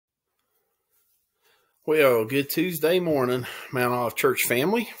Well, good Tuesday morning, Mount Olive Church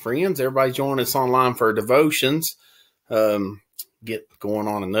family, friends, everybody join us online for our devotions. Get going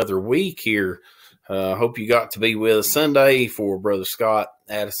on another week here. Hope you got to be with us Sunday for Brother Scott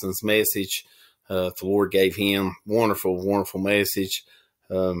Addison's message. The Lord gave him wonderful, wonderful message.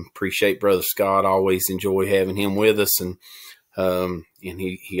 Appreciate Brother Scott. Always enjoy having him with us, and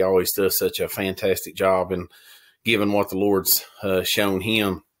he always does such a fantastic job in giving what the Lord's shown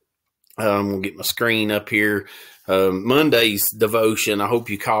him. We'll get my screen up here. Monday's devotion, I hope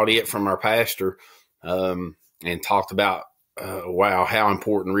you caught it from our pastor, and talked about, wow, how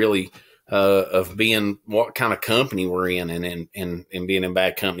important really of being what kind of company we're in and being in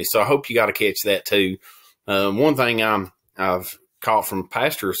bad company. So I hope you got to catch that too. One thing I've caught from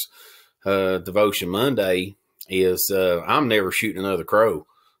pastor's devotion Monday is I'm never shooting another crow.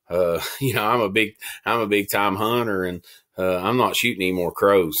 I'm a big time hunter, and I'm not shooting any more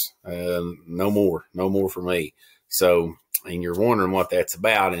crows. No more for me. So, and you're wondering what that's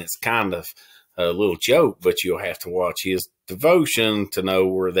about, and it's kind of a little joke, but you'll have to watch his devotion to know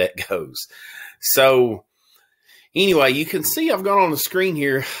where that goes. So anyway, you can see I've got on the screen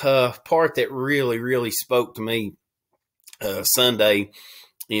here a part that really, really spoke to me Sunday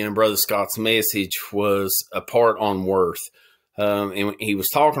in Brother Scott's message was a part on worth. And he was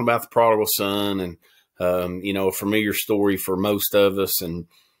talking about the prodigal son, and a familiar story for most of us. And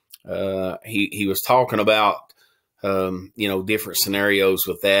he was talking about different scenarios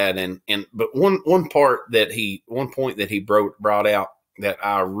with that. But one point that he brought out that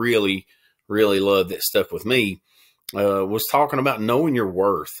I really, really loved that stuck with me was talking about knowing your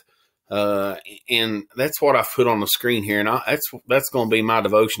worth. And that's what I've put on the screen here. And that's going to be my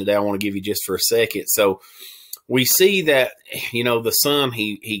devotion today. I want to give you just for a second. So we see that, the son,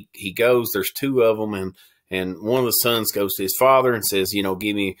 he goes, there's two of them, and one of the sons goes to his father and says,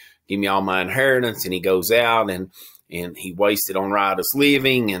 give me all my inheritance. And he goes out and he wastes it on riotous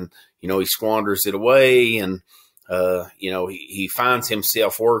living, and, he squanders it away. And, he finds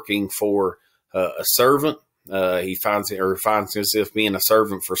himself working for a servant. He finds himself being a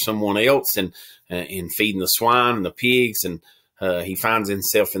servant for someone else and feeding the swine and the pigs. And he finds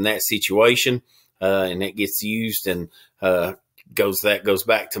himself in that situation. And that gets used and goes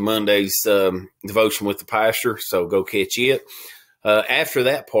back to Monday's devotion with the pastor. So go catch it. After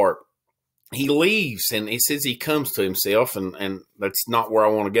that part, he leaves, and he says he comes to himself, and that's not where I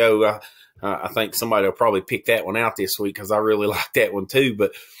want to go. I think somebody will probably pick that one out this week because I really like that one too.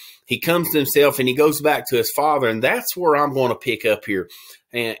 But he comes to himself and he goes back to his father, and that's where I'm going to pick up here.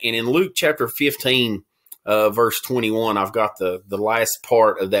 And in Luke chapter 15, verse 21, I've got the last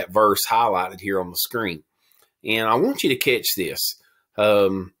part of that verse highlighted here on the screen. And I want you to catch this.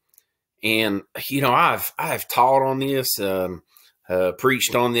 I've taught on this,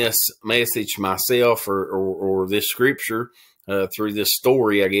 preached on this message myself or this scripture through this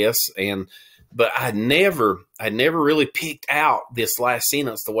story, I guess. But I'd never really picked out this last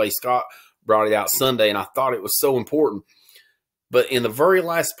sentence the way Scott brought it out Sunday, and I thought it was so important. But in the very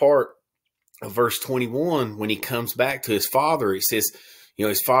last part of verse 21, when he comes back to his father, it says,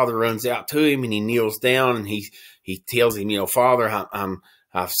 his father runs out to him and he kneels down and he tells him, Father,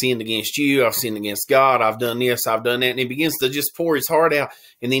 I've sinned against you. I've sinned against God. I've done this. I've done that. And he begins to just pour his heart out.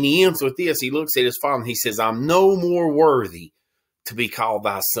 And then he ends with this. He looks at his father and he says, I'm no more worthy to be called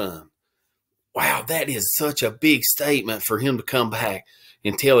thy son. Wow, that is such a big statement for him to come back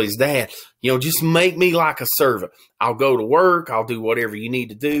and tell his dad, just make me like a servant. I'll go to work. I'll do whatever you need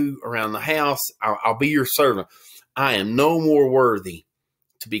to do around the house. I'll be your servant. I am no more worthy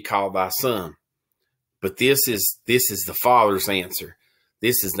to be called thy son. But this is the Father's answer.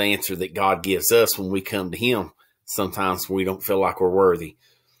 This is the answer that God gives us when we come to him. Sometimes we don't feel like we're worthy.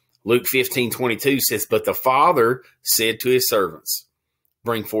 Luke 15:22 says, but the father said to his servants,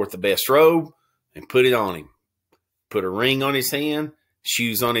 bring forth the best robe and put it on him. Put a ring on his hand,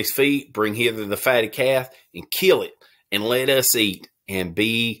 shoes on his feet, bring hither the fatted calf and kill it, and let us eat and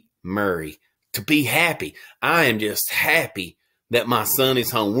be merry. To be happy. I am just happy that my son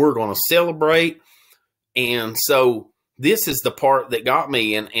is home. We're going to celebrate. And so this is the part that got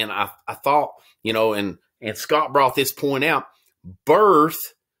me. And I thought, and Scott brought this point out. Birth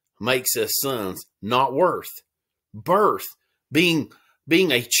makes us sons, not worth. Birth, being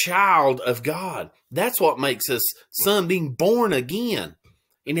a child of God. That's what makes us son, being born again.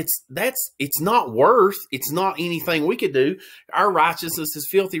 And it's not worth. It's not anything we could do. Our righteousness is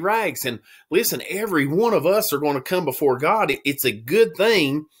filthy rags. And listen, every one of us are going to come before God. It's a good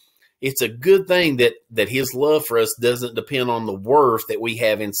thing. It's a good thing that his love for us doesn't depend on the worth that we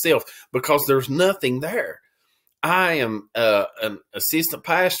have in self, because there's nothing there. I am an assistant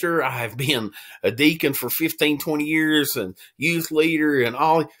pastor. I have been a deacon for 15, 20 years and youth leader and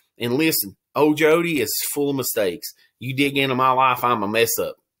all. And listen, old Jody is full of mistakes. You dig into my life, I'm a mess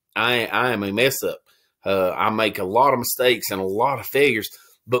up. I am a mess up. I make a lot of mistakes and a lot of failures,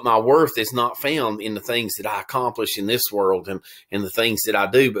 but my worth is not found in the things that I accomplish in this world and the things that I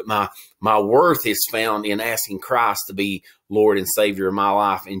do. But my worth is found in asking Christ to be Lord and Savior of my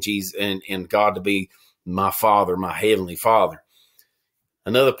life, and Jesus and God to be my Father, my Heavenly Father.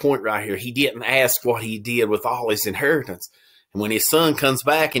 Another point right here, he didn't ask what he did with all his inheritance. And when his son comes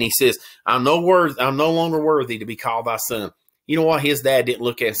back and he says, I'm no longer worthy to be called thy son. You know what? His dad didn't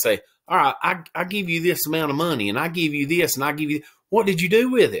look at it and say, all right, I give you this amount of money and I give you this and I give you, what did you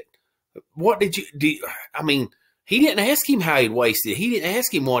do with it? What did you do? I mean, he didn't ask him how he'd wasted it. He didn't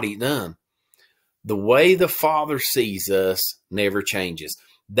ask him what he'd done. The way the Father sees us never changes.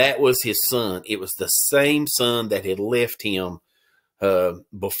 That was his son. It was the same son that had left him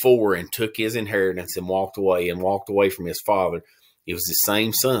before and took his inheritance and walked away from his father. It was the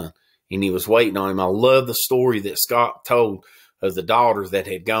same son, and he was waiting on him. I love the story that Scott told of the daughters that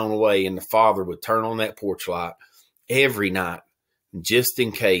had gone away, and the father would turn on that porch light every night, just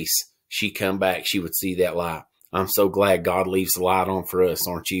in case she come back, she would see that light. I'm so glad God leaves the light on for us,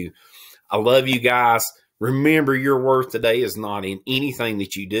 aren't you? I love you guys. Remember, your worth today is not in anything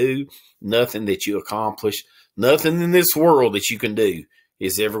that you do, nothing that you accomplish, nothing in this world that you can do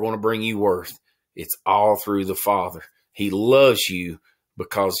is ever going to bring you worth. It's all through the Father. He loves you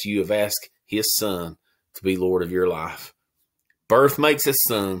because you have asked his son to be Lord of your life. Birth makes us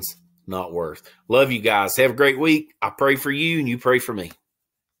sons, not worth. Love you guys. Have a great week. I pray for you and you pray for me.